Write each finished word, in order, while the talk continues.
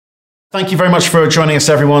Thank you very much for joining us,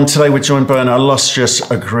 everyone. Today we're joined by an illustrious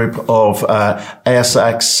group of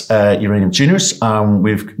ASX uranium juniors.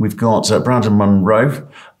 We've got Brandon Munro,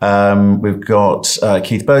 we've got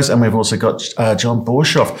Keith Bowes, and we've also got John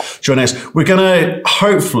Borshoff joining us. We're going to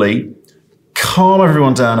hopefully calm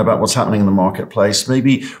everyone down about what's happening in the marketplace,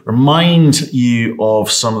 maybe remind you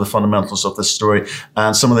of some of the fundamentals of this story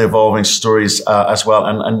and some of the evolving stories as well,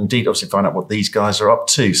 and indeed obviously find out what these guys are up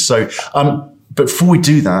to. So, but before we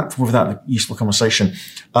do that, before that useful conversation,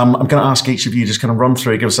 I'm going to ask each of you just kind of run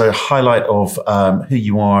through, give us a highlight of who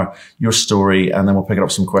you are, your story, and then we'll pick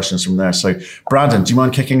up some questions from there. So, Brandon, do you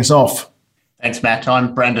mind kicking us off? Thanks, Matt.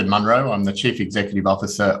 I'm Brandon Munro. I'm the Chief Executive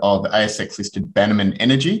Officer of ASX-listed Bannerman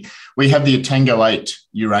Energy. We have the Etango 8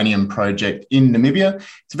 uranium project in Namibia.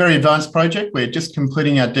 It's a very advanced project. We're just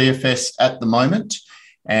completing our DFS at the moment,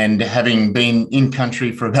 and having been in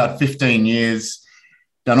country for about 15 years,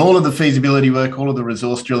 done all of the feasibility work, all of the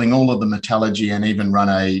resource drilling, all of the metallurgy, and even run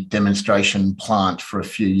a demonstration plant for a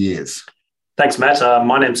few years. Thanks, Matt.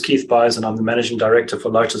 My name's Keith Bowes, and I'm the Managing Director for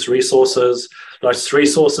Lotus Resources. Lotus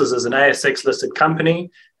Resources is an ASX-listed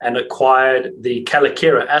company and acquired the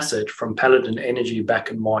Kallakera asset from Paladin Energy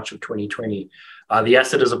back in March of 2020. The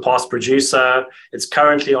asset is a past producer. It's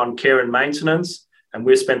currently on care and maintenance, and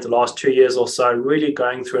we've spent the last 2 years or so really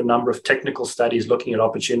going through a number of technical studies, looking at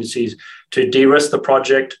opportunities to de-risk the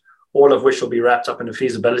project, all of which will be wrapped up in a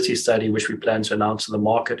feasibility study, which we plan to announce to the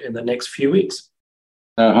market in the next few weeks.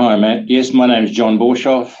 Hi, Matt. Yes, my name is John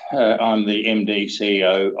Borshoff. I'm the MD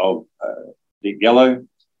CEO of Deep Yellow.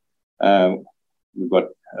 We've got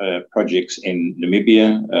projects in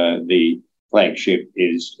Namibia. The flagship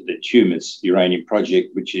is the Tumas uranium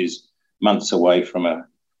project, which is months away from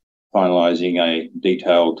finalising a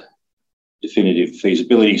detailed definitive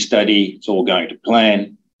feasibility study. It's all going to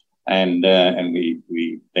plan, and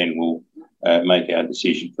we then will make our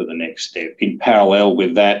decision for the next step. In parallel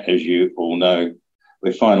with that, as you all know,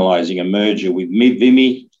 we're finalising a merger with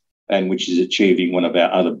Vimy, and which is achieving one of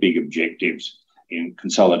our other big objectives in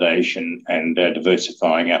consolidation and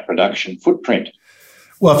diversifying our production footprint.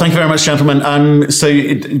 Well, thank you very much, gentlemen.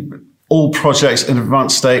 All projects in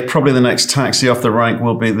advanced state. Probably the next taxi off the rank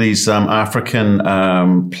will be these African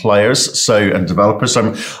players and developers.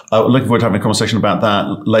 So I'm looking forward to having a conversation about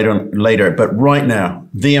that later. But right now,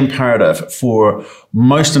 the imperative for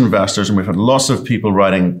most investors, and we've had lots of people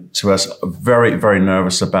writing to us, very, very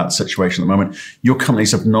nervous about the situation at the moment. Your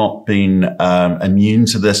companies have not been immune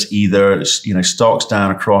to this either. Stocks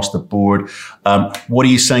down across the board. What are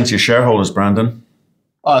you saying to your shareholders, Brandon?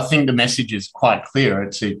 I think the message is quite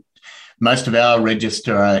clear. Most of our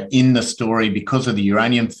register are in the story because of the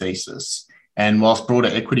uranium thesis. And whilst broader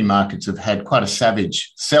equity markets have had quite a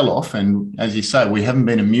savage sell-off, and as you say, we haven't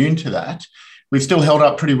been immune to that, we've still held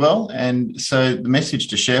up pretty well. And so the message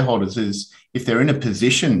to shareholders is if they're in a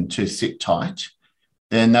position to sit tight,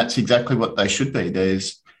 then that's exactly what they should be.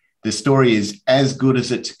 The story is as good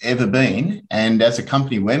as it's ever been. And as a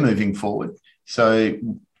company, we're moving forward. So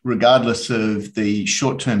regardless of the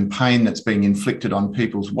short-term pain that's being inflicted on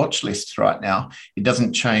people's watch lists right now, it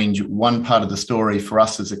doesn't change one part of the story for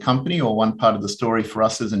us as a company or one part of the story for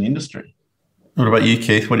us as an industry. What about you,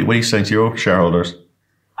 Keith? What are you saying to your shareholders?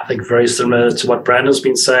 I think very similar to what Brandon's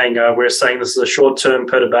been saying. We're saying this is a short-term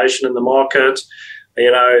perturbation in the market.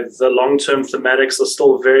 The long-term thematics are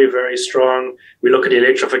still very, very strong. We look at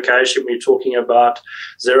electrification, we're talking about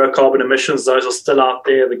zero carbon emissions. Those are still out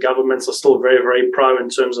there. The governments are still very, very pro in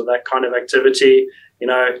terms of that kind of activity.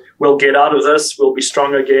 We'll get out of this. We'll be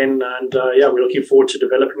strong again. And we're looking forward to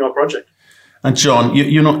developing our project. And John,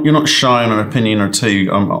 you're not shy on an opinion or two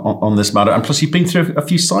on this matter. And plus, you've been through a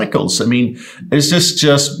few cycles. I mean, is this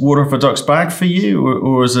just water off a duck's back for you,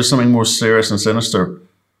 or is there something more serious and sinister?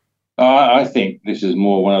 I think this is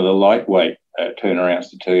more one of the lightweight turnarounds,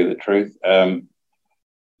 to tell you the truth.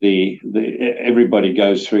 Everybody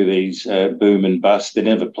goes through these boom and bust. They're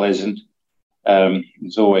never pleasant.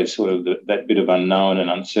 There's always sort of that bit of unknown and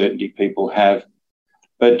uncertainty people have.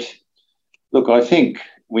 But look, I think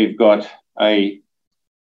we've got a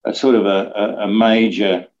sort of a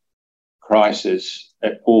major crisis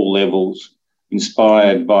at all levels,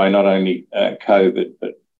 inspired by not only COVID,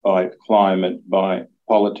 but by climate, by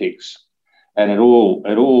politics, and it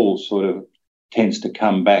all sort of tends to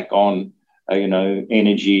come back on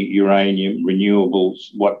energy, uranium, renewables,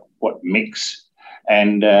 what mix,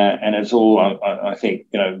 and it's all I think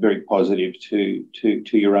very positive to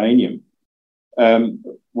uranium.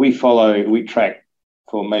 We track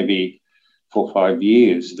for maybe 4 or 5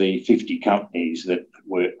 years the 50 companies that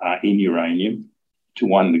are in uranium to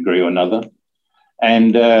one degree or another.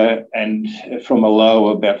 And from a low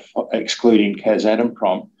about excluding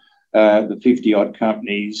Kazatomprom the 50-odd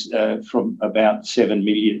companies from about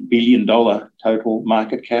 $7 billion total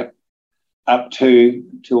market cap up to,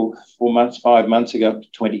 till 5 months ago, up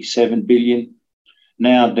to 27 billion,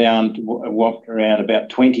 now down to around about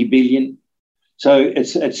 20 billion. So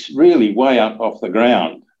it's really way up off the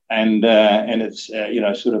ground, and it's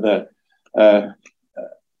sort of a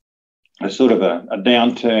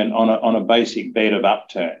downturn on a basic bed of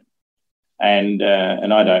upturn, and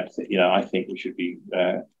I think we should be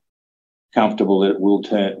comfortable that it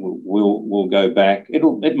will go back.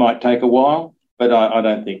 It might take a while, but I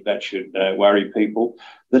don't think that should worry people.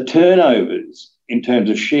 The turnovers in terms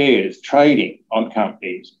of shares trading on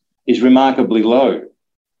companies is remarkably low.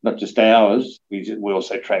 Not just ours, we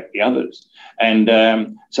also track the others. And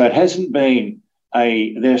so it hasn't been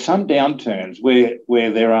there are some downturns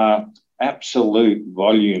where there are absolute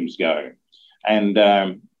volumes going.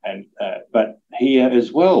 But here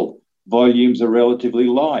as well, volumes are relatively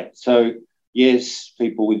light. So yes,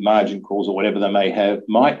 people with margin calls or whatever they may have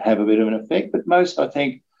might have a bit of an effect, but most, I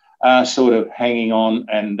think, are sort of hanging on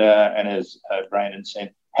and as Brandon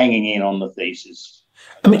said, hanging in on the thesis.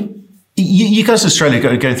 I mean, you guys in Australia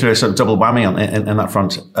are going through a sort of double whammy in that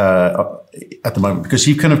front at the moment, because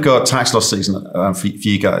you've kind of got tax loss season for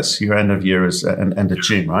you guys. Your end of year is end of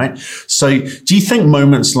June, right? So do you think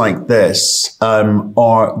moments like this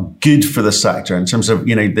are good for the sector in terms of,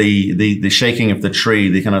 the shaking of the tree,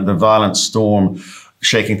 the kind of the violent storm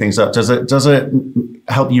shaking things up? Does it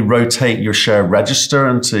help you rotate your share register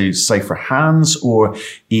into safer hands, or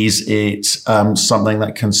is it something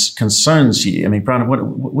that concerns you? I mean, Brandon,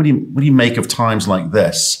 what do you make of times like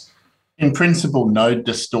this? In principle, no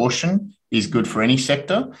distortion is good for any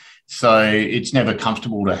sector. So it's never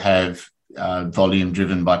comfortable to have volume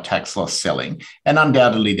driven by tax loss selling. And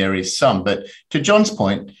undoubtedly there is some. But to John's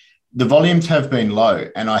point, the volumes have been low.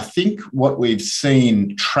 And I think what we've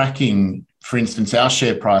seen tracking, for instance, our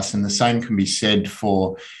share price, and the same can be said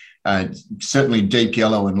for certainly Deep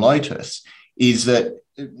Yellow and Lotus, is that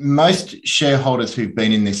most shareholders who've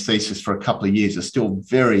been in this thesis for a couple of years are still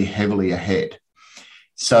very heavily ahead.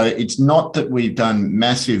 So it's not that we've done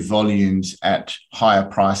massive volumes at higher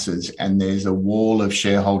prices and there's a wall of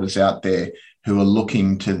shareholders out there who are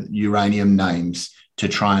looking to uranium names to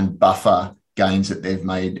try and buffer gains that they've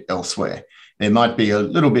made elsewhere. There might be a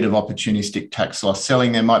little bit of opportunistic tax loss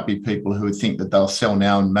selling. There might be people who would think that they'll sell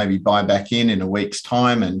now and maybe buy back in a week's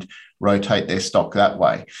time and rotate their stock that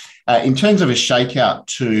way. In terms of a shakeout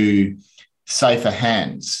to safer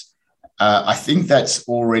hands, I think that's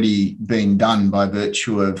already been done by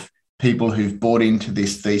virtue of people who've bought into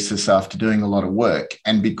this thesis after doing a lot of work.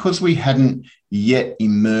 And because we hadn't yet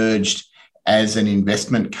emerged as an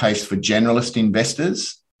investment case for generalist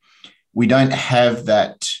investors, we don't have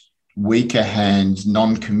that weaker hands,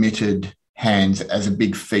 non-committed hands as a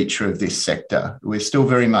big feature of this sector. We're still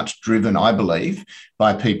very much driven, I believe,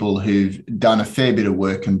 by people who've done a fair bit of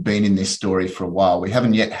work and been in this story for a while. We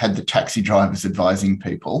haven't yet had the taxi drivers advising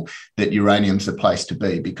people that uranium's the place to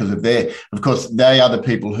be, because of course, they are the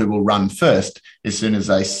people who will run first as soon as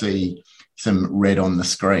they see some red on the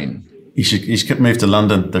screen. You should move to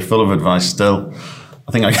London. They're full of advice still.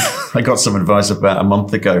 I think I got some advice about a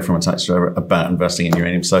month ago from a taxi driver about investing in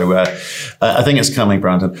uranium. So I think it's coming,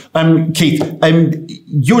 Brandon. Keith,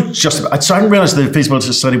 you're so I didn't realize the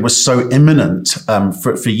feasibility study was so imminent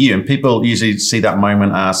for you. And people usually see that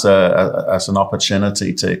moment as an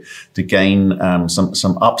opportunity to gain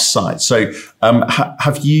some upside. So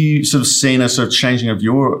have you sort of seen a sort of changing of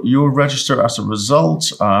your register as a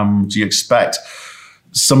result? Do you expect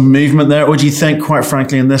some movement there, or do you think, quite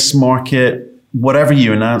frankly, in this market, whatever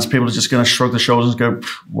you announce, people are just going to shrug their shoulders and go,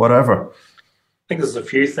 whatever? I think there's a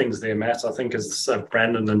few things there, Matt. I think, as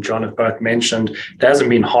Brandon and John have both mentioned, there hasn't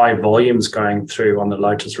been high volumes going through on the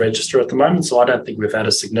Lotus register at the moment. So I don't think we've had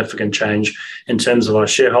a significant change in terms of our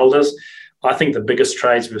shareholders. I think the biggest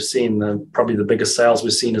trades we've seen, probably the biggest sales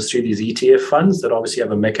we've seen, is through these ETF funds that obviously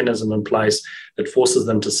have a mechanism in place that forces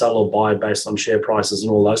them to sell or buy based on share prices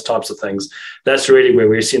and all those types of things. That's really where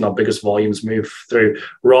we've seen our biggest volumes move through,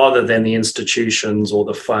 rather than the institutions or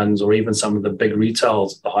the funds or even some of the big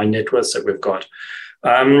retails, the high net worths that we've got.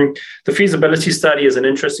 The feasibility study is an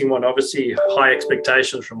interesting one. Obviously, high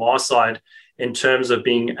expectations from our side in terms of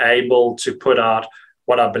being able to put out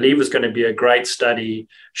what I believe is going to be a great study,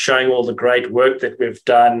 showing all the great work that we've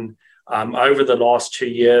done over the last 2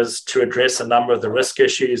 years to address a number of the risk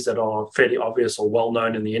issues that are fairly obvious or well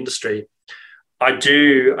known in the industry. I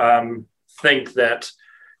do think that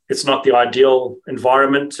it's not the ideal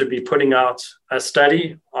environment to be putting out a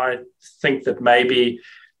study. I think that maybe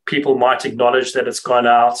people might acknowledge that it's gone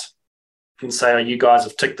out and say, oh, you guys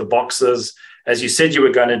have ticked the boxes, as you said you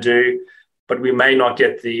were going to do, but we may not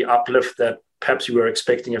get the uplift that perhaps we were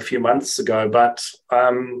expecting a few months ago. But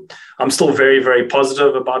I'm still very, very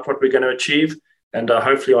positive about what we're going to achieve. And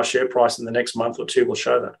hopefully our share price in the next month or two will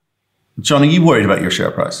show that. John, are you worried about your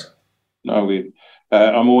share price? No,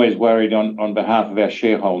 I'm always worried on behalf of our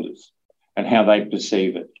shareholders and how they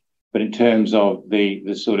perceive it. But in terms of the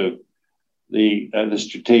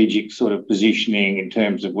strategic sort of positioning in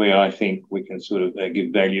terms of where I think we can sort of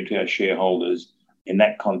give value to our shareholders, in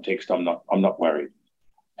that context, I'm not worried.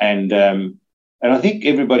 And I think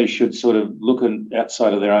everybody should sort of look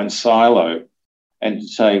outside of their own silo and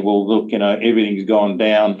say, well, look, everything's gone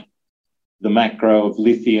down. The macro of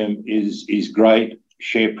lithium is great.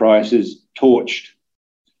 Share prices torched.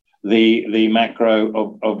 The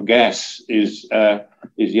macro of gas is up,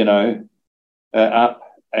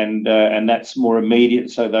 and that's more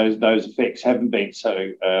immediate. So those effects haven't been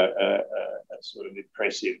so sort of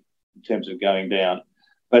impressive in terms of going down.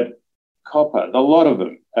 But copper, a lot of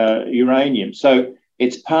them, uranium. So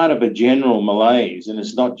it's part of a general malaise, and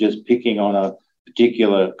it's not just picking on a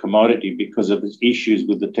particular commodity because of its issues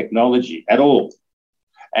with the technology at all.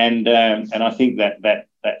 And I think that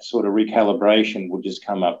sort of recalibration will just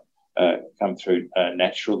come through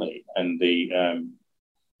naturally. And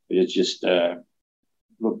it's just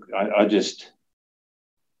look,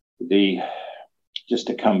 just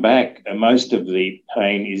to come back, most of the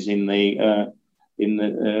pain is in the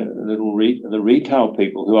retail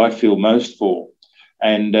people who I feel most for,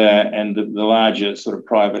 and the larger sort of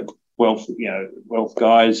private wealth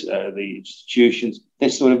guys, the institutions, they're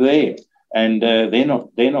sort of there, and they're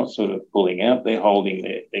not sort of pulling out. They're holding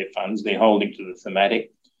their funds. They're holding to the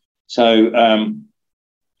thematic. So and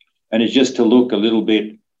it's just to look a little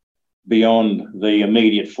bit beyond the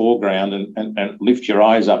immediate foreground and lift your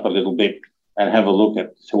eyes up a little bit and have a look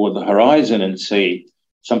toward the horizon and see.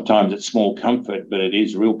 Sometimes it's small comfort, but it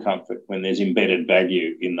is real comfort when there's embedded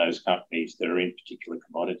value in those companies that are in particular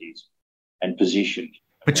commodities and positioned.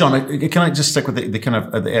 But John, can I just stick with the kind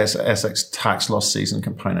of the ASX tax loss season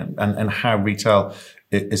component and how retail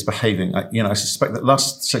is behaving? I suspect that the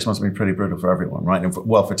last 6 months have been pretty brutal for everyone, right? And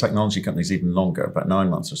for technology companies, even longer, about 9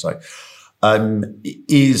 months or so.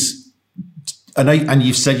 I know, and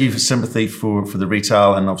you've said you've sympathy for the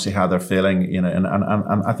retail and obviously how they're feeling, and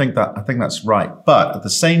I think that's right. But at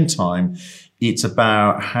the same time, it's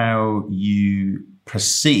about how you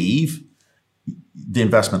perceive the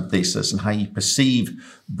investment thesis and how you perceive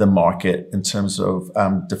the market in terms of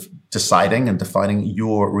deciding and defining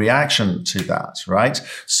your reaction to that, right?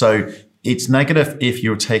 So it's negative if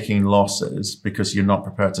you're taking losses because you're not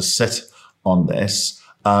prepared to sit on this,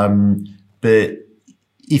 but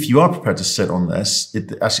if you are prepared to sit on this,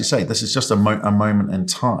 as you say, this is just a moment in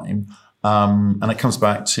time. And it comes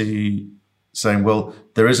back to saying, well,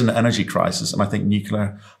 there is an energy crisis, and I think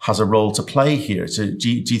nuclear has a role to play here. So do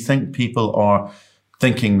you think people are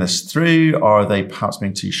thinking this through? Are they perhaps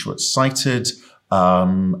being too short-sighted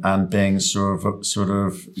and being sort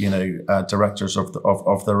of directors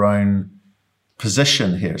of their own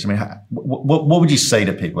position here? So, I mean, what would you say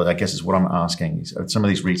to people, I guess is what I'm asking, some of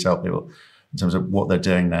these retail people, in terms of what they're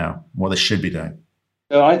doing now, what they should be doing?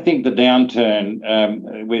 So I think the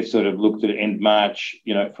downturn, we sort of looked at end March,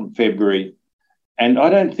 from February, and I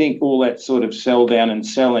don't think all that sort of sell down and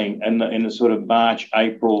selling in the sort of March,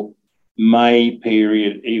 April, May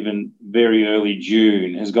period, even very early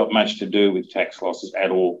June, has got much to do with tax losses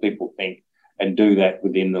at all, people think, and do that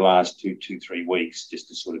within the last 2-3 weeks just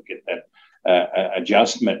to sort of get that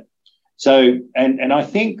adjustment. So, and I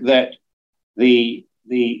think that the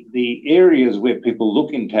areas where people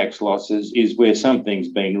look in tax losses is where something's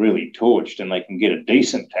been really torched and they can get a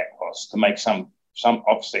decent tax loss to make some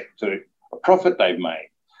offset to a profit they've made.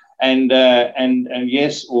 And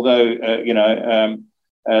yes, although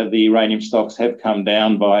the uranium stocks have come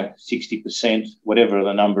down by 60%, whatever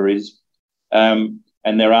the number is, and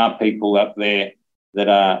there are people up there that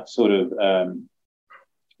are sort of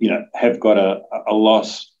have got a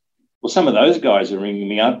loss. Well, some of those guys are ringing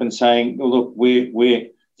me up and saying, well, look, we're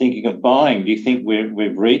thinking of buying. Do you think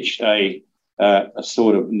we've reached a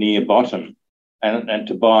sort of near bottom and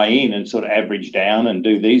to buy in and sort of average down and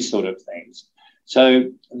do these sort of things?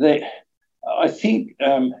 So I think,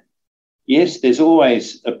 yes, there's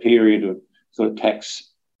always a period of sort of tax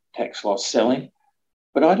loss selling,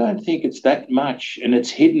 but I don't think it's that much, and it's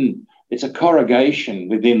hidden. It's a corrugation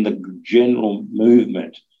within the general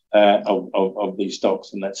movement of these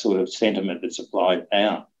stocks and that sort of sentiment that's applied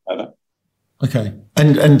now. Over. Okay,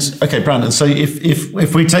 and okay, Brandon. So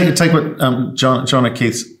if we take what John and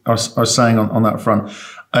Keith are saying on that front,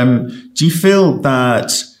 do you feel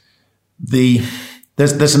that the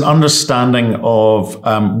there's an understanding of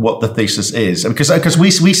what the thesis is, because we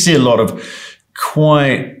see a lot of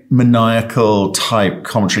quite maniacal type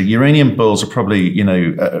commentary. Uranium bulls are probably,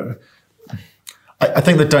 I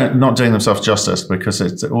think they're not doing themselves justice, because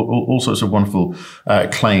it's all sorts of wonderful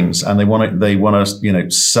claims, and they want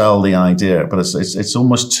to sell the idea, but it's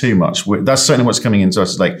almost too much. That's certainly what's coming into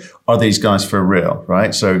us. Like, are these guys for real,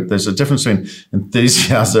 right? So there's a difference between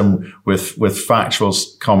enthusiasm with factual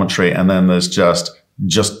commentary, and then there's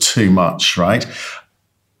just too much, right?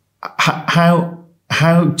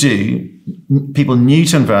 How do people new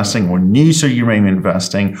to investing or new to uranium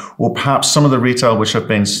investing, or perhaps some of the retail which have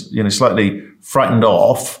been slightly frightened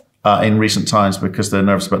off in recent times because they're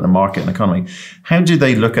nervous about the market and economy, how do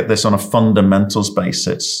they look at this on a fundamentals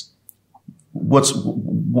basis?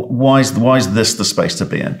 Why is this the space to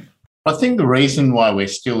be in? I think the reason why we're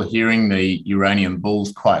still hearing the uranium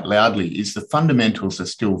bulls quite loudly is the fundamentals are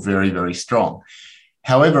still very, very strong.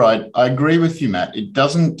 However, I agree with you, Matt. It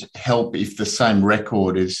doesn't help if the same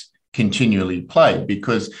record is continually played,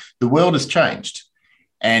 because the world has changed.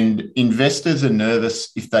 And investors are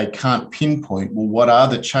nervous if they can't pinpoint, well, what are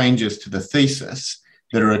the changes to the thesis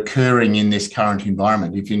that are occurring in this current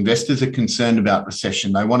environment? If investors are concerned about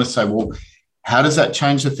recession, they want to say, well, how does that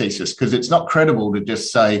change the thesis? Because it's not credible to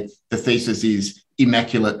just say the thesis is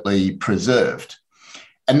immaculately preserved.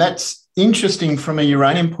 And that's interesting from a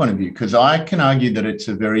uranium point of view, because I can argue that it's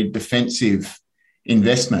a very defensive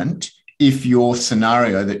investment if your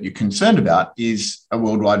scenario that you're concerned about is a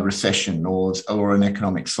worldwide recession or an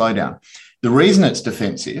economic slowdown. The reason it's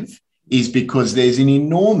defensive is because there's an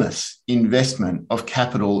enormous investment of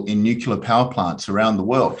capital in nuclear power plants around the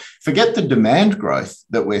world. Forget the demand growth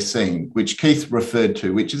that we're seeing, which Keith referred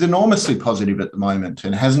to, which is enormously positive at the moment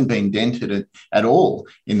and hasn't been dented at all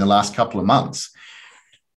in the last couple of months.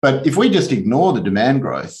 But if we just ignore the demand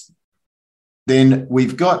growth, then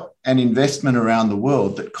we've got an investment around the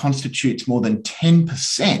world that constitutes more than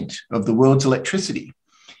 10% of the world's electricity.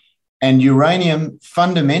 And uranium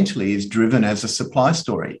fundamentally is driven as a supply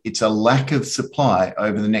story. It's a lack of supply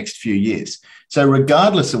over the next few years. So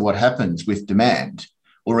regardless of what happens with demand,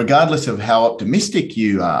 or regardless of how optimistic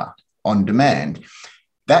you are on demand,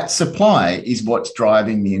 that supply is what's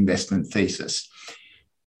driving the investment thesis.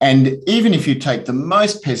 And even if you take the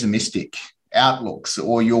most pessimistic outlooks,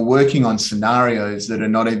 or you're working on scenarios that are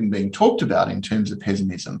not even being talked about in terms of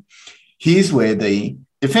pessimism, here's where the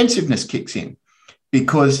defensiveness kicks in.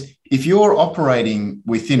 Because if you're operating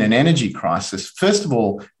within an energy crisis, first of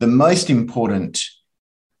all, the most important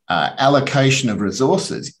allocation of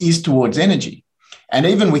resources is towards energy. And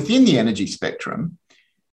even within the energy spectrum,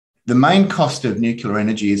 the main cost of nuclear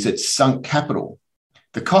energy is its sunk capital.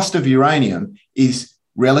 The cost of uranium is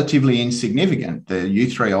relatively insignificant. The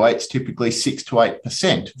U3O8 is typically 6 to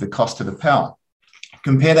 8% of the cost of the power.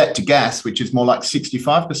 Compare that to gas, which is more like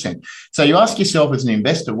 65%. So you ask yourself as an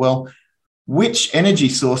investor, well, which energy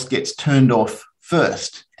source gets turned off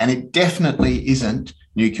first? And it definitely isn't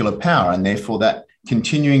nuclear power. And therefore that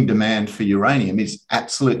continuing demand for uranium is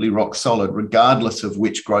absolutely rock solid, regardless of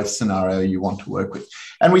which growth scenario you want to work with.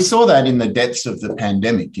 And we saw that in the depths of the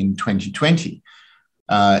pandemic in 2020.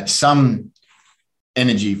 Some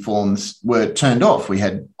energy forms were turned off. We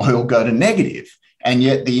had oil go to negative, and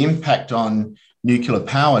yet the impact on nuclear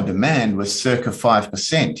power demand was circa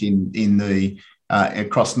 5% in the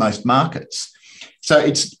across most markets. So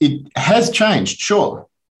it has changed, sure.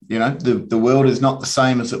 The world is not the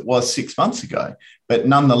same as it was 6 months ago, but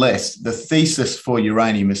nonetheless, the thesis for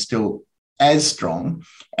uranium is still as strong.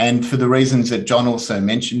 And for the reasons that John also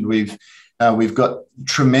mentioned, we've got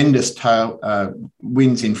tremendous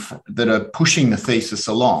winds that are pushing the thesis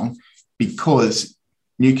along, because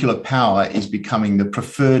nuclear power is becoming the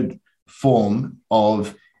preferred form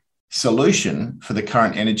of solution for the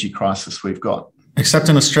current energy crisis we've got. Except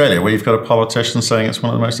in Australia, where you've got a politician saying it's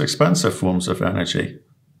one of the most expensive forms of energy.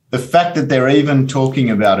 The fact that they're even talking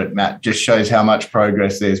about it, Matt, just shows how much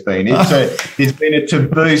progress there's been. It's been a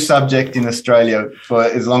taboo subject in Australia for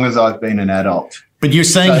as long as I've been an adult. But you're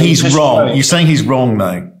saying he's wrong. You're saying he's wrong,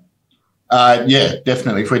 though. Yeah,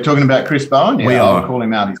 definitely. If we're talking about Chris Bowen, we are. I'll call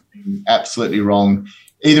him out. He's been absolutely wrong.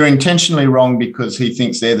 Either intentionally wrong because he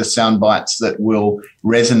thinks they're the sound bites that will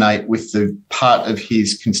resonate with the part of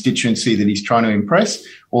his constituency that he's trying to impress,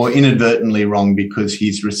 or inadvertently wrong because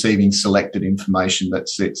he's receiving selected information that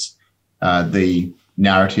suits the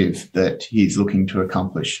narrative that he's looking to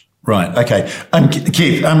accomplish. Right. Okay.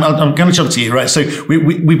 Keith, I'm going to jump to you. Right. So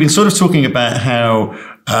we've been sort of talking about how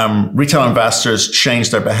retail investors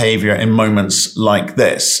change their behavior in moments like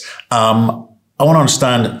this. I want to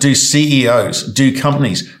understand, do CEOs, do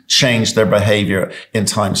companies change their behavior in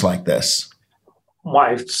times like this?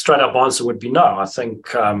 my straight up answer would be no. I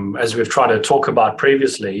think, as we've tried to talk about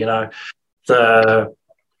previously, the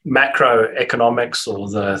macroeconomics or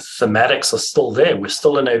the thematics are still there. We're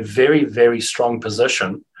still in a very, very strong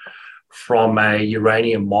position from a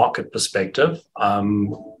uranium market perspective.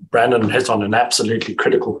 Brandon hit on an absolutely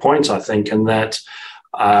critical point, I think, in that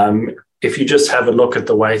if you just have a look at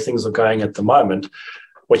the way things are going at the moment,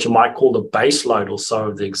 what you might call the base load or so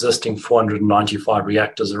of the existing 495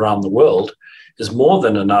 reactors around the world is more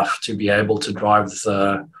than enough to be able to drive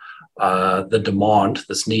the demand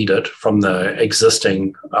that's needed from the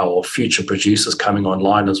existing or future producers coming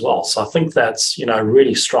online as well. So I think that's,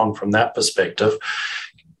 really strong from that perspective.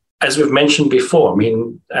 As we've mentioned before,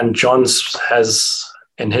 and John's has,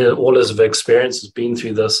 in all his experience, has been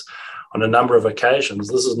through this on a number of occasions.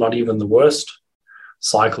 This is not even the worst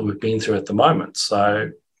cycle we've been through at the moment.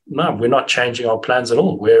 So no, we're not changing our plans at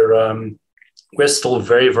all. We're still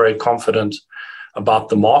very, very confident about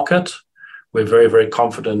the market. We're very, very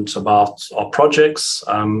confident about our projects,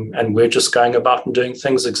 and we're just going about and doing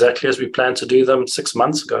things exactly as we planned to do them 6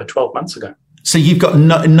 months ago, 12 months ago. So you've got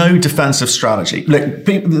no defensive strategy. Look,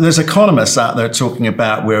 there's economists out there talking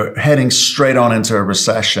about we're heading straight on into a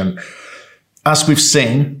recession. As we've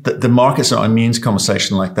seen, that the market's not immune to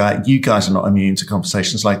conversation like that. You guys are not immune to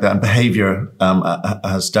conversations like that. And behavior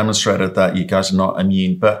has demonstrated that you guys are not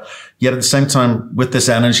immune. But yet at the same time, with this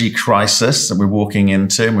energy crisis that we're walking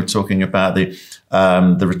into, and we're talking about the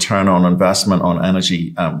return on investment on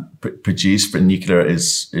energy produced for nuclear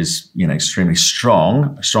is extremely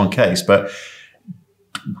strong case. But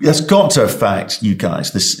that's got to affect you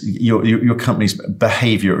guys, your company's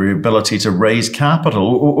behavior or your ability to raise capital,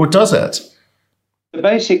 or does it?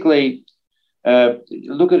 Basically,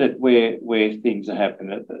 look at it where things are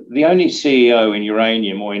happening. The only CEO in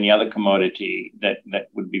uranium or any other commodity that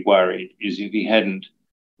would be worried is if he hadn't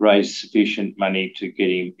raised sufficient money to get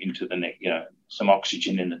him into the neck, some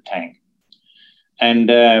oxygen in the tank. And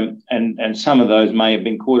some of those may have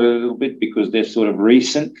been caught a little bit because they're sort of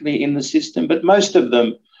recently in the system. But most of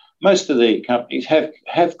the companies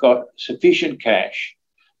have got sufficient cash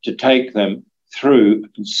to take them through a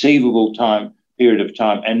conceivable period of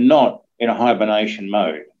time, and not in a hibernation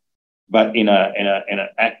mode, but in an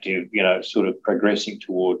active, sort of progressing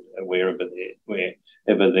toward wherever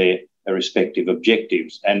their respective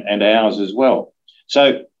objectives and ours as well.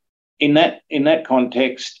 So in that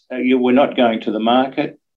context, we're not going to the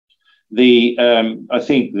market. I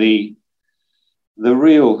think the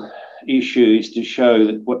real issue is to show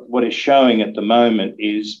that what is showing at the moment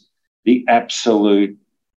is the absolute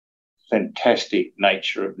fantastic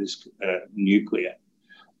nature of this nuclear.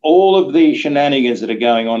 All of the shenanigans that are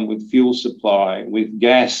going on with fuel supply, with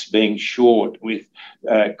gas being short, with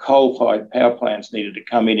coal-fired power plants needed to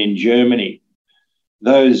come in Germany,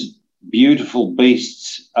 those beautiful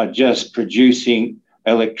beasts are just producing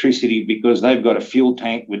electricity because they've got a fuel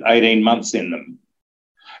tank with 18 months in them.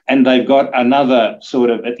 And they've got another sort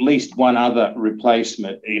of, at least one other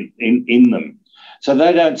replacement in them. So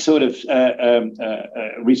they don't sort of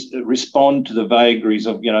respond to the vagaries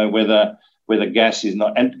of, whether gas is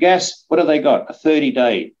not. And gas, what have they got? A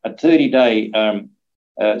 30-day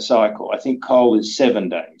cycle. I think coal is 7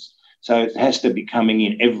 days. So it has to be coming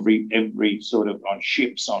in every sort of on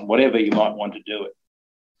ships, on whatever you might want to do it.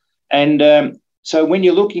 And so when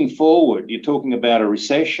you're looking forward, you're talking about a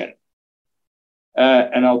recession.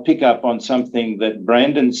 And I'll pick up on something that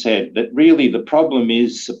Brandon said, that really the problem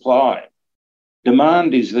is supply.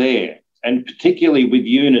 Demand is there, and particularly with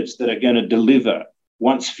units that are going to deliver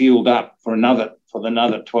once fueled up for another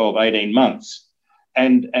 12, 18 months.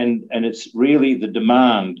 And it's really the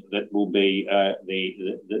demand that will be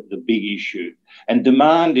the big issue. And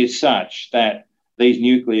demand is such that these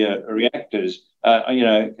nuclear reactors,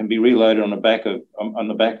 can be reloaded on the back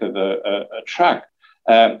of a truck.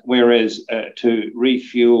 Whereas to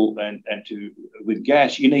refuel and with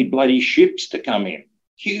gas, you need bloody ships to come in,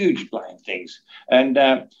 huge bloody things.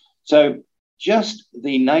 And so just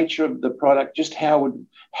the nature of the product, just how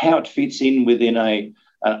it fits in within an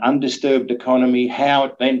undisturbed economy, how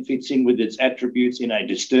it then fits in with its attributes in a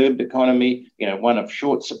disturbed economy, one of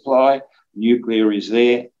short supply. Nuclear is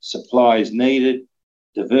there, supply is needed,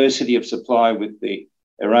 diversity of supply with the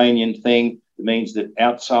Iranian thing. It means that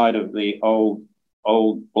outside of the old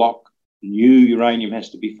block, new uranium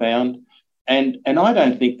has to be found. And I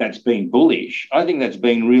don't think that's been bullish. I think that's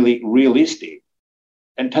been really realistic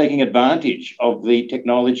and taking advantage of the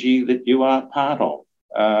technology that you are part of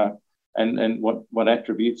and what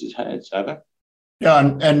attributes it has, Sava.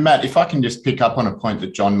 Yeah, and Matt, if I can just pick up on a point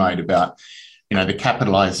that John made about the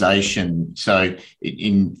capitalisation. So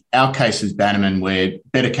in our case as Bannerman, we're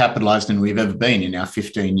better capitalised than we've ever been in our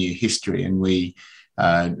 15-year history, and we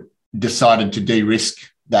decided to de-risk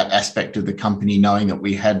that aspect of the company, knowing that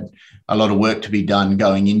we had a lot of work to be done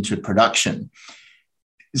going into production.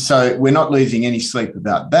 So we're not losing any sleep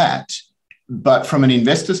about that. But from an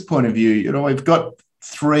investor's point of view, we've got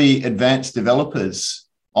 3 advanced developers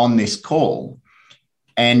on this call.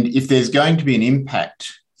 And if there's going to be an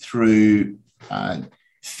impact through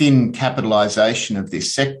thin capitalisation of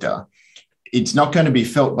this sector, it's not going to be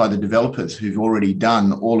felt by the developers who've already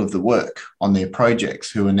done all of the work on their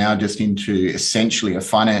projects, who are now just into essentially a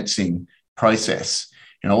financing process.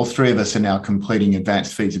 All 3 of us are now completing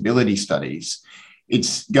advanced feasibility studies.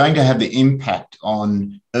 It's going to have the impact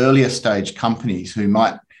on earlier stage companies who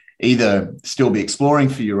might either still be exploring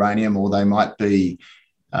for uranium, or they might be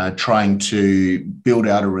trying to build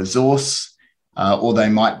out a resource, or they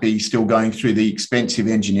might be still going through the expensive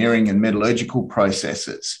engineering and metallurgical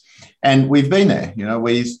processes. And we've been there.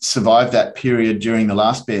 We survived that period during the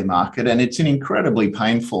last bear market, and it's an incredibly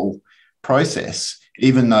painful process,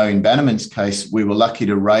 even though in Bannerman's case, we were lucky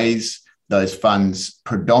to raise those funds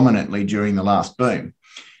predominantly during the last boom.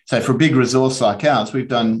 So for a big resource like ours, we've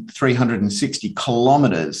done 360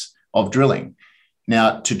 kilometres of drilling.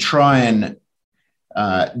 Now, to try and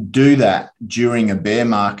do that during a bear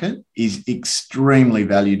market is extremely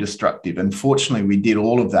value destructive. And fortunately, we did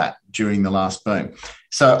all of that during the last boom.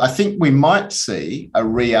 So I think we might see a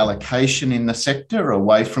reallocation in the sector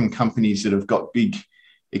away from companies that have got big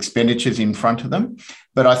expenditures in front of them.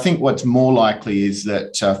 But I think what's more likely is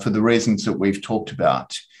that for the reasons that we've talked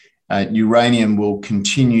about, uranium will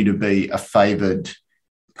continue to be a favoured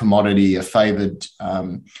commodity, a favoured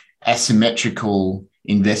asymmetrical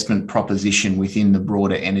investment proposition within the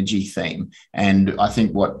broader energy theme. And I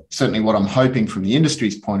think what I'm hoping from the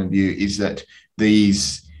industry's point of view is that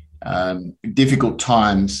these difficult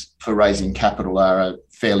times for raising capital are a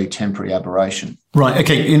fairly temporary aberration. Right.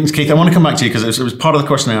 Okay. And Keith, I want to come back to you because it was part of the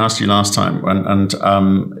question I asked you last time, and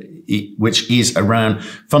which is around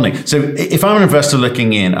funding. So if I'm an investor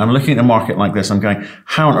looking in, I'm looking at a market like this, I'm going,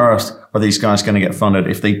 how on earth are these guys going to get funded?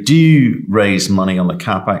 If they do raise money on the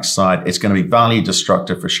CapEx side, it's going to be value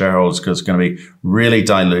destructive for shareholders because it's going to be really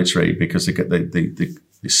dilutory because the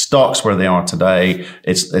stocks where they are today,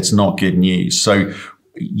 it's not good news. So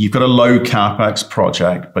you've got a low CapEx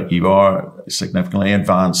project, but you are a significantly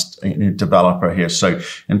advanced developer here. So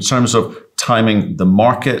in terms of timing the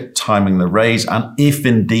market, timing the raise, and if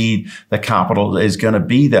indeed the capital is going to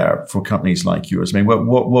be there for companies like yours, I mean,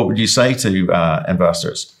 what would you say to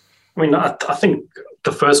investors? I mean, I think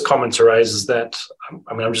the first comment to raise is that,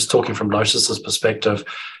 I'm just talking from Lotus's perspective,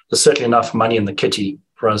 there's certainly enough money in the kitty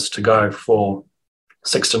for us to go for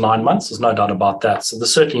 6 to 9 months. There's no doubt about that. So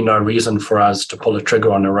there's certainly no reason for us to pull a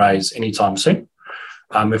trigger on a raise anytime soon.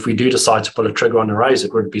 If we do decide to pull a trigger on a raise,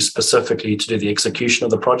 it would be specifically to do the execution of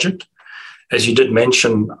the project. As you did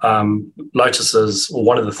mention, one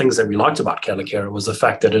of the things that we liked about Kayelekera was the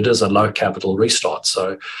fact that it is a low capital restart.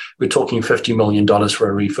 So we're talking $50 million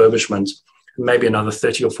for a refurbishment, maybe another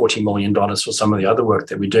 $30 or $40 million for some of the other work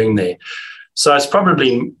that we're doing there. So it's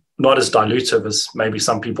probably not as dilutive as maybe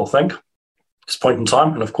some people think at this point in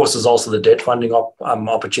time. And of course, there's also the debt funding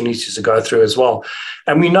opportunities to go through as well.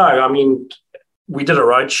 And we know, we did a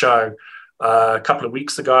roadshow a couple of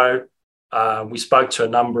weeks ago. We spoke to a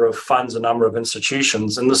number of funds, a number of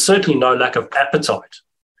institutions, and there's certainly no lack of appetite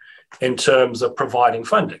in terms of providing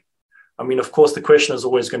funding. Of course, the question is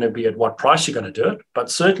always going to be at what price you're going to do it,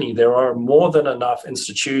 but certainly there are more than enough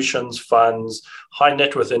institutions, funds, high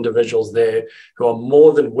net worth individuals there who are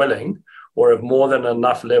more than willing or have more than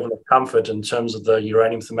enough level of comfort in terms of the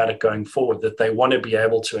uranium thematic going forward that they want to be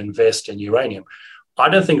able to invest in uranium. I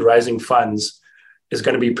don't think raising funds is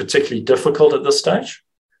going to be particularly difficult at this stage.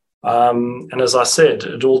 And as I said,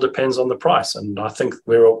 it all depends on the price. And I think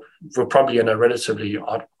we're probably in a relatively,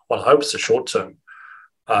 I hope it's a short-term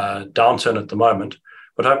downturn at the moment,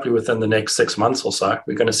 but hopefully within the next 6 months or so,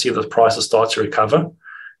 we're going to see the prices start to recover.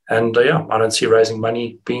 And I don't see raising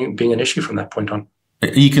money being an issue from that point on. Are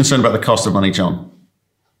you concerned about the cost of money, John?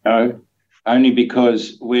 No, only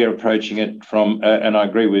because we're approaching it from, and I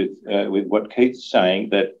agree with what Keith's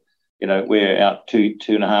saying, that we're out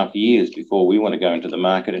 2.5 years before we want to go into the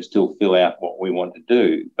market and still fill out what we want to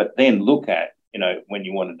do. But then look at, when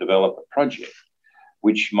you want to develop a project,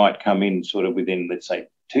 which might come in sort of within, let's say,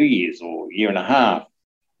 2 years or a year and a half,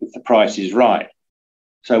 if the price is right.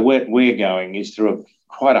 So where we're going is through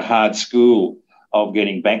quite a hard school of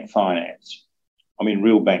getting bank finance.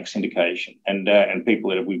 Real bank syndication and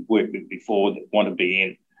people that we've worked with before that want to be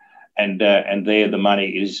in and there the money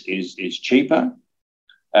is cheaper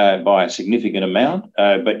by a significant amount,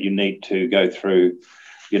 but you need to go through,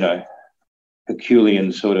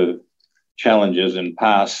 Herculean sort of challenges and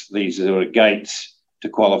pass these sort of gates to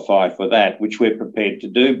qualify for that, which we're prepared to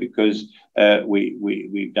do because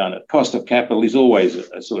we've done it. Cost of capital is always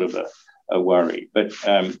a sort of a worry, but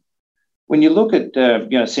when you look at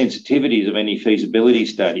sensitivities of any feasibility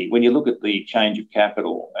study, when you look at the change of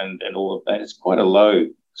capital and all of that, it's quite a low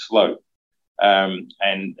slope, and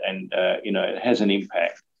it has an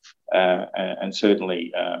impact, and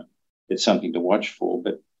certainly it's something to watch for.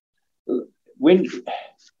 But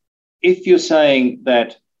if you're saying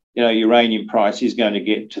that uranium price is going to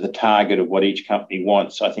get to the target of what each company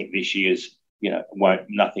wants, I think this year's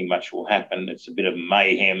nothing much will happen. It's a bit of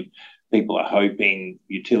mayhem. People are hoping,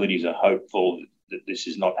 utilities are hopeful that this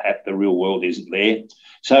is not the real world isn't there.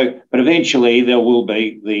 So, but eventually there will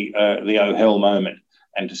be the oh hell moment,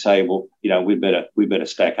 and to say, well, we better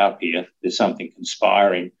stack up here. There's something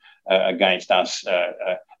conspiring against us,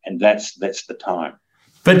 and that's the time.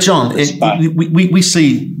 But John, we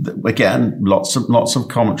see again lots of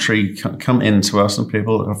commentary come into us, and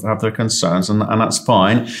people have their concerns, and that's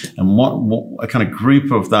fine. And what a kind of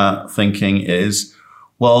group of that thinking is,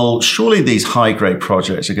 well, surely these high grade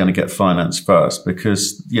projects are going to get financed first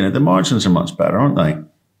because the margins are much better, aren't they?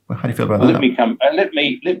 Well, how do you feel about that?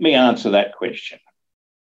 Let me answer that question.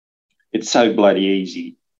 It's so bloody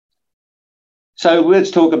easy. So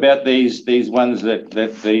let's talk about these ones that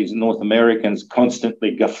these North Americans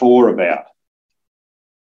constantly guffaw about.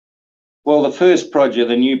 Well, the first project,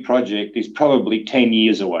 the new project, is probably 10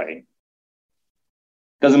 years away.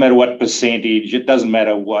 Doesn't matter what percentage, it doesn't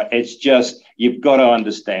matter what, it's just, you've got to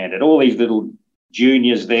understand it. All these little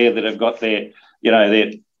juniors there that have got their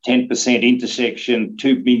 10% intersection,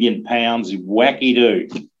 2 million pounds,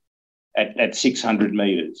 wacky-doo at 600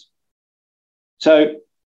 metres. So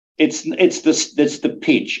it's the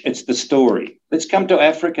pitch, it's the story. Let's come to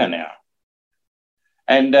Africa now.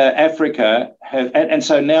 And Africa and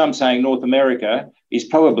so now I'm saying North America is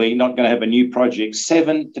probably not going to have a new project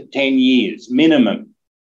 7 to 10 years minimum.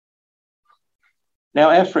 Now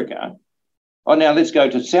Africa, now let's go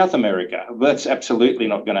to South America. That's absolutely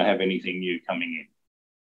not going to have anything new coming in.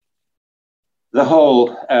 The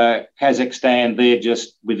whole Kazakhstan, they're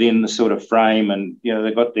just within the sort of frame, and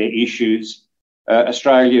they've got their issues.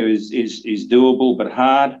 Australia is doable but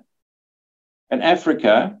hard, and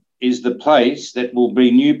Africa is the place that will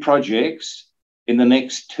be new projects in the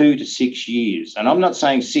next 2 to 6 years. And I'm not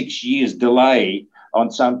saying 6 years delay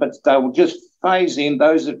on some, but they will just phase in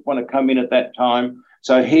those that want to come in at that time.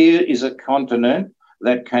 So here is a continent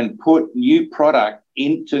that can put new product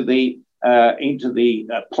into the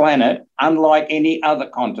planet, unlike any other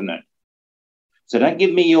continent. So don't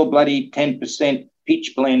give me your bloody 10%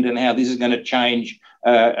 pitch blend and how this is going to change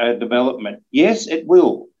development. Yes, it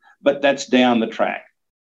will, but that's down the track.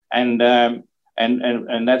 And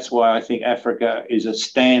that's why I think Africa is a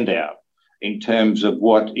standout in terms of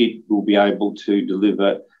what it will be able to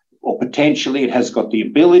deliver, or potentially it has got the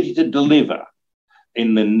ability to deliver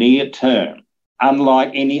in the near term,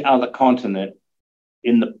 unlike any other continent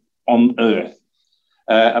on Earth,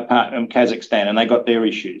 apart from Kazakhstan, and they got their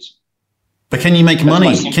issues. But can you make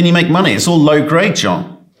money? Can you make money? It's all low grade,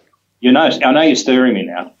 John. I know you're stirring me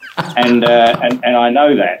now, and I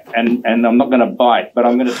know that, and I'm not going to bite, but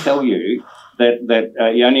I'm going to tell you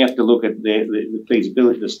that you only have to look at the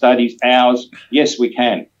feasibility, the studies, ours. Yes, we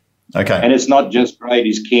can. Okay. And it's not just grade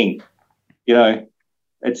is king.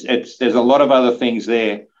 There's a lot of other things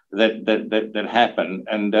there that happen.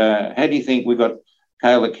 And how do you think we got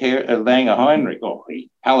Langer Heinrich,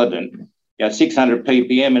 Paladin, 600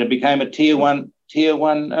 ppm, and it became a tier one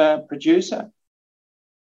producer.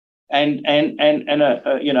 And at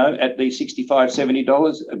the $65,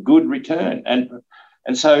 $70, a good return.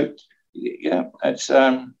 And so, it's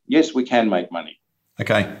yes, we can make money.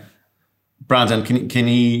 Okay. Brandon, can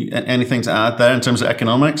you anything to add there in terms of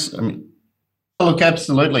economics? I mean, look,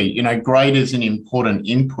 absolutely. Grade is an important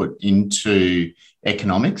input into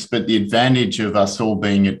economics, but the advantage of us all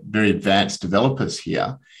being very advanced developers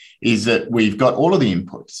here is that we've got all of the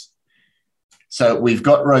inputs. So we've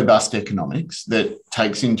got robust economics that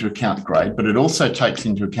takes into account grade, but it also takes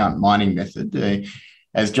into account mining method.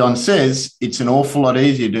 As John says, it's an awful lot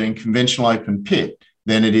easier doing conventional open pit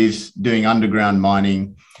than it is doing underground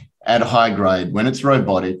mining at a high grade, when it's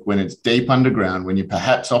robotic, when it's deep underground, when you're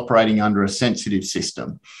perhaps operating under a sensitive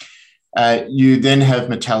system. You then have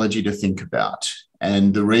metallurgy to think about.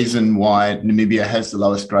 And the reason why Namibia has the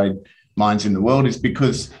lowest grade mines in the world is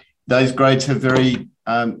because those grades have very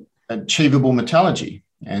achievable metallurgy.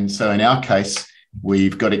 And so in our case,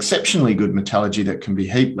 We've got exceptionally good metallurgy that can be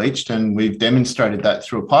heap leached, and we've demonstrated that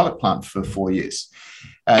through a pilot plant for 4 years.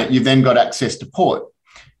 You've then got access to port.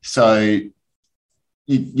 So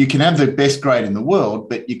you can have the best grade in the world,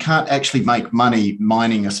 but you can't actually make money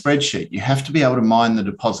mining a spreadsheet. You have to be able to mine the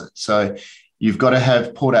deposit. So you've got to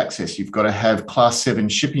have port access. You've got to have Class 7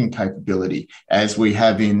 shipping capability, as we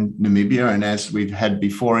have in Namibia and as we've had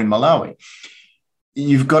before in Malawi.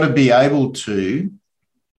 You've got to be able to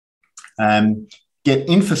get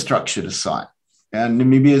infrastructure to site. And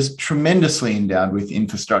Namibia is tremendously endowed with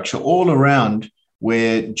infrastructure all around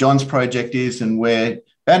where John's project is and where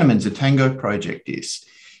Bannerman's Etango project is.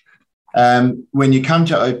 When you come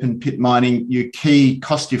to open pit mining, your key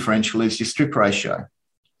cost differential is your strip ratio.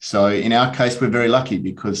 So in our case, we're very lucky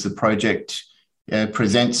because the project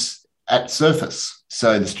presents at surface.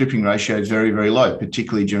 So the stripping ratio is very, very low,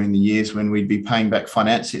 particularly during the years when we'd be paying back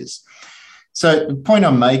financiers. So the point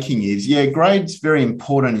I'm making is, yeah, grade's very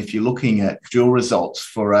important if you're looking at drill results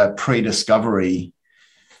for a pre-discovery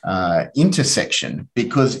intersection,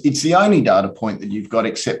 because it's the only data point that you've got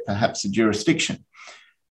except perhaps the jurisdiction.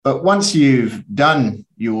 But once you've done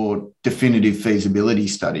your definitive feasibility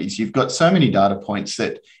studies, you've got so many data points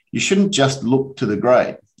that you shouldn't just look to the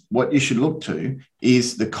grade. What you should look to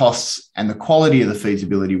is the costs and the quality of the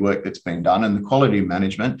feasibility work that's been done and the quality of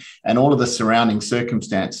management and all of the surrounding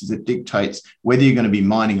circumstances that dictates whether you're going to be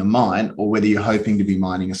mining a mine or whether you're hoping to be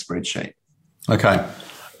mining a spreadsheet. Okay.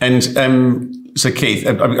 And so, Keith,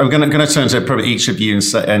 I'm going to turn to probably each of you and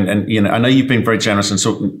say, and you know, I know you've been very generous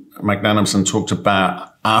and magnanimous and talked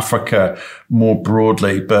about Africa more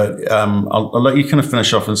broadly, but I'll let you kind of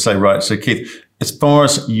finish off and say, right, so Keith, as far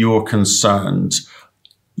as you're concerned,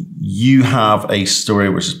 you have a story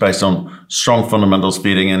which is based on strong fundamentals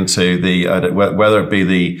feeding into the, whether it be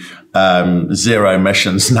the zero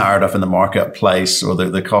emissions narrative in the marketplace or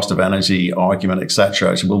the cost of energy argument,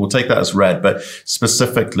 etc. We'll take that as read, but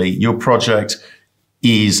specifically, your project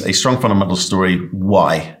is a strong fundamental story.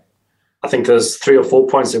 Why? I think there's 3 or 4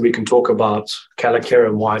 points that we can talk about Kalakeara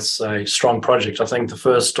and why it's a strong project. I think the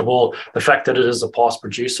first of all, the fact that it is a past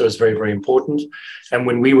producer is very, very important. And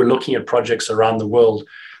when we were looking at projects around the world,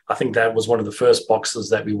 I think that was one of the first boxes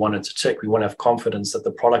that we wanted to tick. We want to have confidence that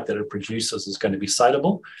the product that it produces is going to be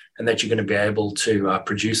saleable and that you're going to be able to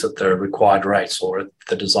produce at the required rates or at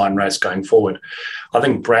the design rates going forward. I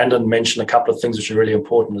think Brandon mentioned a couple of things which are really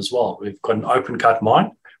important as well. We've got an open cut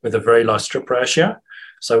mine with a very low strip ratio.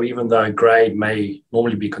 So even though grade may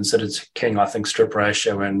normally be considered king, I think strip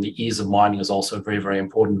ratio and the ease of mining is also a very, very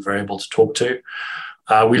important variable to talk to.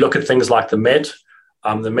 We look at things like the MET.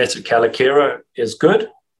 The MET at Kalakeara is good.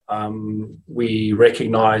 We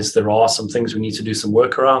recognize there are some things we need to do some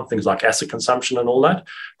work around, things like acid consumption and all that,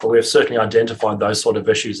 but we have certainly identified those sort of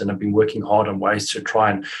issues and have been working hard on ways to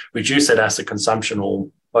try and reduce that acid consumption or,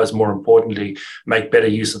 as more importantly, make better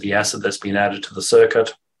use of the acid that's been added to the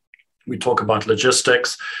circuit. We talk about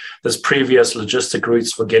logistics. There's previous logistic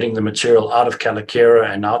routes for getting the material out of Kalakeara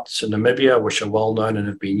and out to Namibia, which are well known and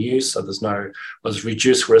have been used. So there's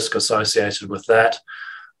reduced risk associated with that.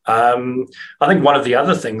 I think one of the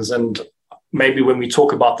other things, and maybe when we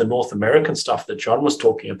talk about the North American stuff that John was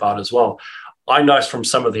talking about as well, I know from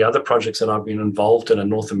some of the other projects that I've been involved in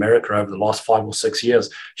North America over the last 5 or 6 years,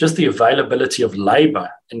 just the availability of labor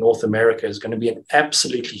in North America is going to be an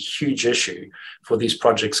absolutely huge issue for these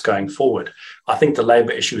projects going forward. I think the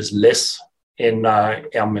labor issue is less in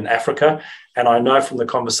Africa. And I know from the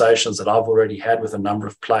conversations that I've already had with a number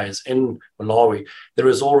of players in Malawi, there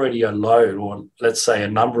is already a load, or let's say a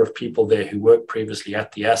number of people there who worked previously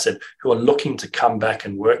at the asset who are looking to come back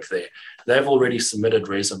and work there. They've already submitted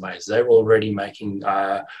resumes. They're already making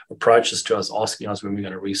approaches to us, asking us when we're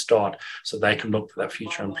going to restart so they can look for that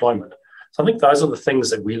future employment. So I think those are the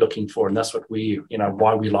things that we're looking for. And that's what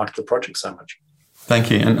why we like the project so much.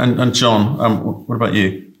 Thank you. And John, what about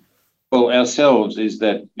you? Well, ourselves is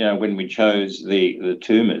that, when we chose the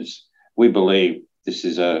Tumas, we believe this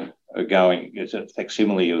is it's a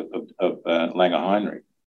facsimile of Langer Heinrich.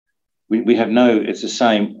 We have it's the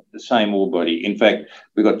same ore body. In fact,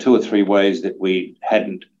 we've got 2 or 3 ways that we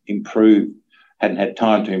hadn't had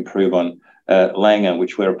time to improve on Langer,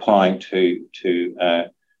 which we're applying to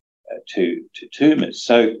Tumas.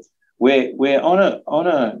 So we're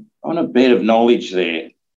on a bed of knowledge there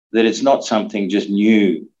that it's not something just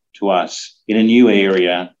new to us in a new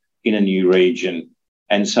area, in a new region.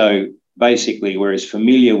 And so basically we're as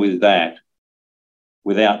familiar with that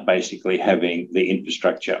without basically having the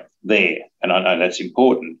infrastructure there. And I know that's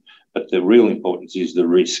important, but the real importance is the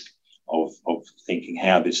risk of thinking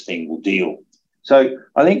how this thing will deal. So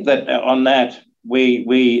I think that on that, we're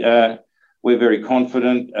very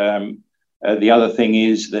confident. The other thing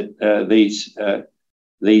is that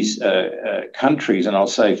these countries, and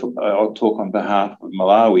I'll talk on behalf of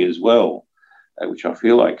Malawi as well, which I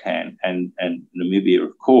feel I can, and Namibia,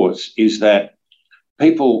 of course, is that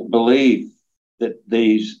people believe that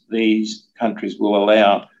these countries will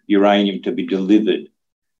allow uranium to be delivered,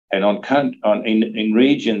 and in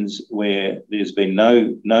regions where there's been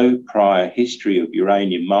no prior history of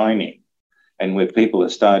uranium mining, and where people are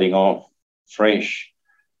starting off fresh,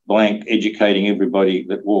 blank, educating everybody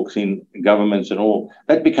that walks in, governments and all,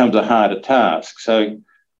 that becomes a harder task. So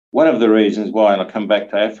one of the reasons why, and I'll come back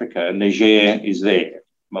to Africa, Niger is there,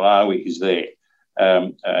 Malawi is there,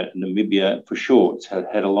 Namibia for sure, it's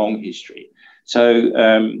had a long history. So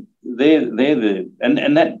they're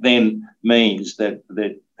and that then means that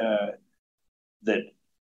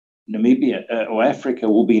Namibia or Africa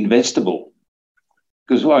will be investable.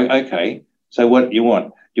 Because, well, okay, so what do you want?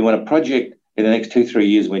 Do you want a project in the next 2-3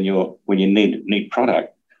 years when you need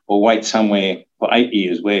product, or wait somewhere for 8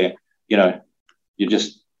 years where you're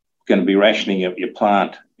just going to be rationing your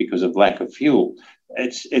plant because of lack of fuel?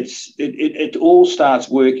 It all starts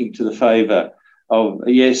working to the favour of,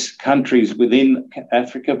 yes, countries within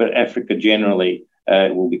Africa, but Africa generally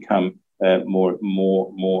will become more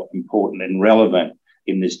important and relevant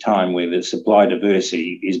in this time where the supply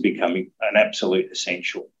diversity is becoming an absolute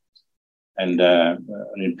essential and an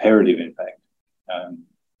imperative, in fact.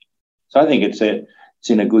 So I think it's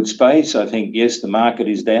in a good space. I think, yes, the market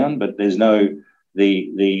is down, but there's the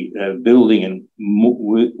building and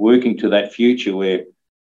working to that future where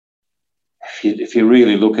if you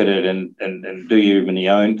really look at it and do even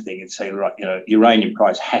your own thing and say, right, uranium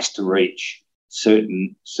price has to reach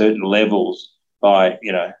certain levels by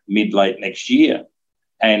mid-late next year.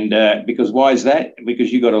 And because why is that?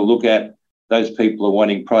 Because you've got to look at those people who are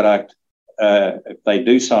wanting product, if they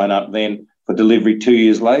do sign up then for delivery 2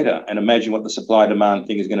 years later, and imagine what the supply-demand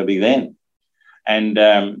thing is going to be then. And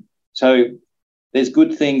so there's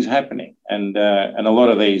good things happening, and a lot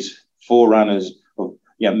of these forerunners of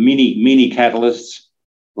mini catalysts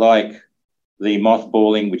like the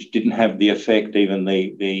mothballing, which didn't have the effect, even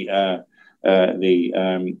the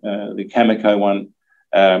Cameco one,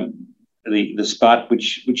 the Sput,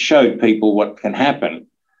 which showed people what can happen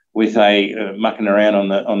with a mucking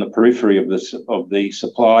around on the periphery of the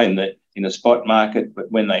supply in the spot market,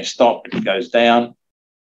 but when they stop, it goes down.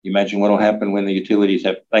 You imagine what will happen when the utilities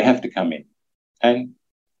have to come in, and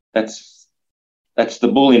that's the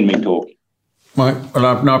bull in me talking. Well,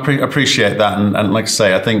 I appreciate that, and like I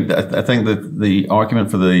say, I think that the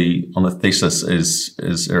argument on the thesis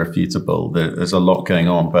is irrefutable. There's a lot going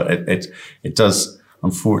on, but it does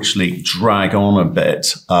unfortunately drag on a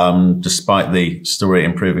bit, despite the story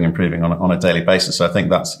improving on a daily basis. So I think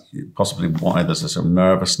that's possibly why there's a sort of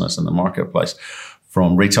nervousness in the marketplace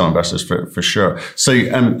from retail investors for sure. So,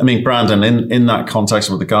 Brandon, in that context,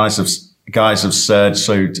 what the guys have said,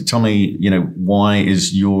 so tell me, why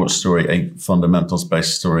is your story a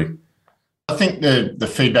fundamentals-based story? I think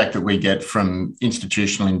the feedback that we get from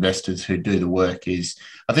institutional investors who do the work is,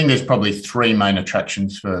 I think there's probably three main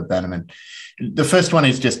attractions for Bannerman. The first one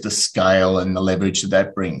is just the scale and the leverage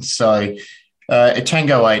that brings. So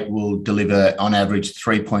Etango 8 will deliver on average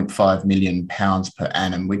 3.5 million pounds per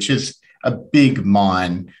annum, which is a big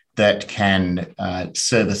mine that can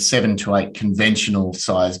service 7 to 8 conventional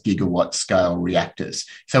size gigawatt scale reactors.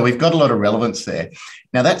 So we've got a lot of relevance there.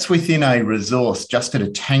 Now that's within a resource just at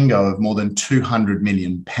Etango of more than 200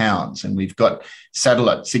 million pounds. And we've got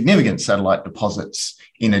significant satellite deposits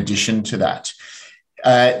in addition to that.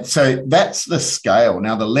 So that's the scale.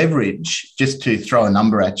 Now the leverage, just to throw a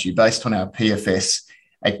number at you, based on our PFS,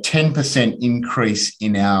 a 10% increase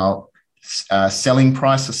in our selling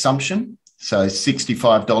price assumption. So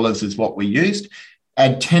 $65 is what we used.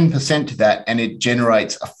 Add 10% to that and it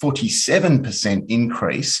generates a 47%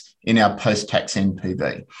 increase in our post-tax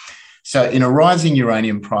NPV. So in a rising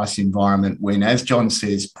uranium price environment, when, as John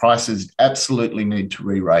says, prices absolutely need to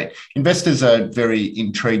re-rate, investors are very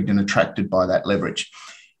intrigued and attracted by that leverage.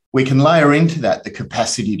 We can layer into that the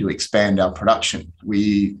capacity to expand our production.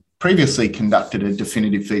 We previously conducted a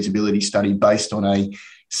definitive feasibility study based on a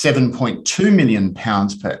 7.2 million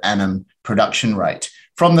pounds per annum production rate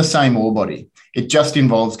from the same ore body. It just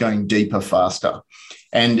involves going deeper, faster.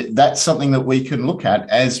 And that's something that we can look at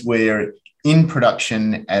as we're in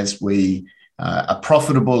production, as we are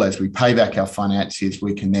profitable, as we pay back our financiers,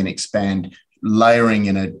 we can then expand, layering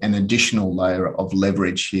in an additional layer of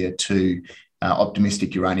leverage here to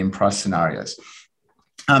optimistic uranium price scenarios.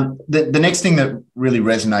 The next thing that really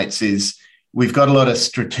resonates is we've got a lot of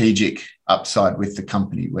strategic upside with the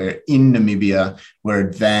company. We're in Namibia, we're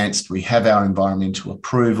advanced, we have our environmental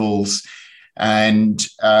approvals. And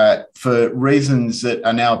for reasons that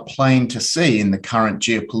are now plain to see in the current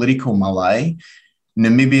geopolitical melee,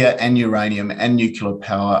 Namibia and uranium and nuclear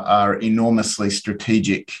power are enormously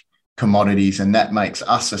strategic commodities, and that makes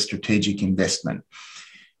us a strategic investment.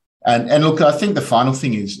 And look, I think the final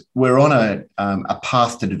thing is we're on a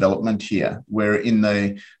path to development here. We're in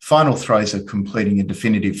the final throes of completing a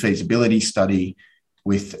definitive feasibility study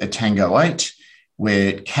with Etango 8.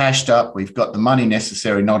 We're cashed up. We've got the money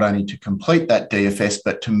necessary not only to complete that DFS,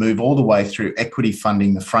 but to move all the way through equity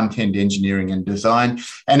funding, the front-end engineering and design,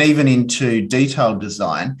 and even into detailed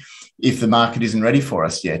design if the market isn't ready for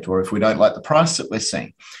us yet, or if we don't like the price that we're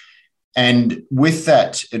seeing. And with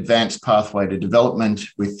that advanced pathway to development,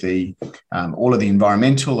 with the all of the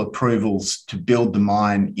environmental approvals to build the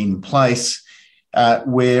mine in place,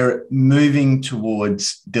 we're moving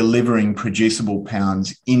towards delivering producible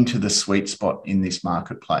pounds into the sweet spot in this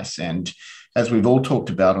marketplace. And as we've all talked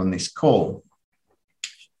about on this call,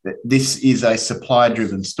 this is a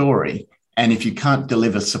supply-driven story. And if you can't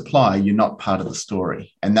deliver supply, you're not part of the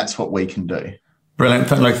story. And that's what we can do. Brilliant.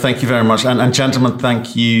 Thank you very much. And gentlemen,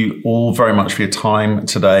 thank you all very much for your time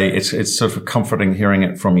today. It's sort of comforting hearing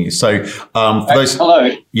it from you. So for those...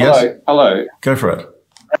 Hello. Yes? Hello. Go for it.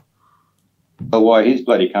 Why his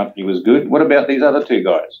bloody company was good. What about these other two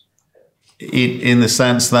guys? In the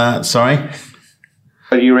sense that, sorry?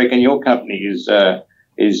 What do you reckon your company is how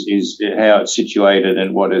it's situated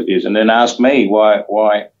and what it is? And then ask me why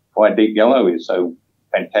Deep Yellow is so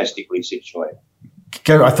fantastically situated.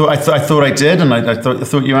 Go. I thought I did, and I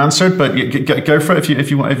thought you answered. But go for it if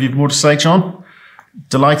you have more to say, John.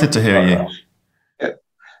 Delighted to hear you. Yeah.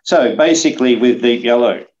 So basically, with Deep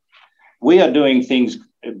Yellow, we are doing things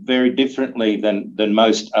very differently than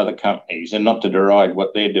most other companies, and not to deride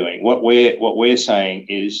what they're doing. What we're saying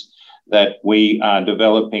is that we are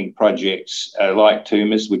developing projects like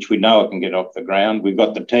Tumas, which we know can get off the ground. We've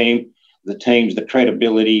got the teams, the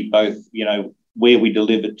credibility, both where we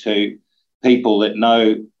deliver to people that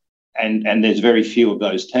know, and there's very few of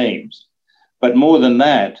those teams. But more than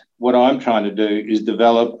that, what I'm trying to do is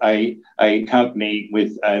develop a company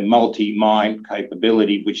with a multi-mine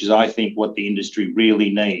capability, which is, I think, what the industry really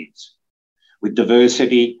needs. With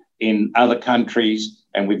diversity in other countries,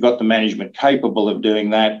 and we've got the management capable of doing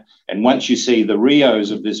that. And once you see the Rios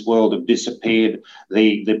of this world have disappeared,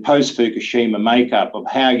 the post-Fukushima makeup of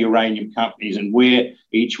how uranium companies and where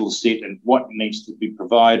each will sit and what needs to be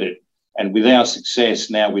provided, and with our success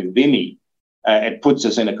now with Vimy, it puts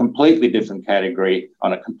us in a completely different category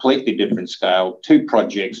on a completely different scale. 2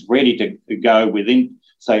 projects ready to go within,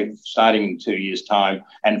 say, starting in 2 years' time.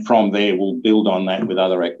 And from there, we'll build on that with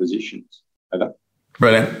other acquisitions. Okay.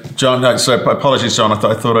 Brilliant, John. So apologies, John. I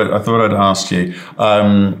thought I'd asked you.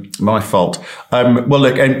 My fault. Well,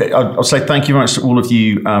 look, I'll say thank you very much to all of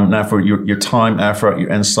you now for your time, effort,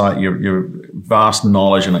 your insight, your vast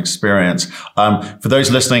knowledge and experience. For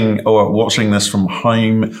those listening or watching this from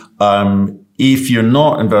home, if you're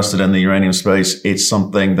not invested in the uranium space, it's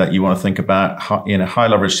something that you want to think about in a high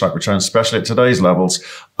leverage type return, especially at today's levels,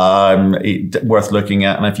 worth looking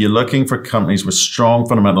at. And if you're looking for companies with strong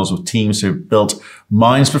fundamentals, with teams who've built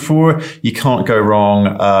mines before, you can't go wrong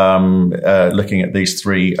looking at these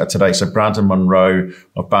 3 today. So Brandon Munro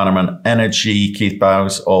of Bannerman Energy, Keith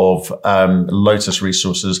Bowes of Lotus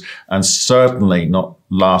Resources, and certainly not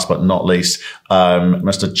last but not least,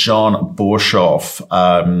 Mr. John Borshoff,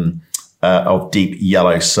 of Deep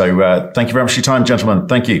Yellow. So thank you very much for your time, gentlemen.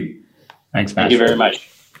 Thank you. Thanks, Matt. Thank you very much.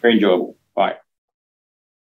 Very enjoyable.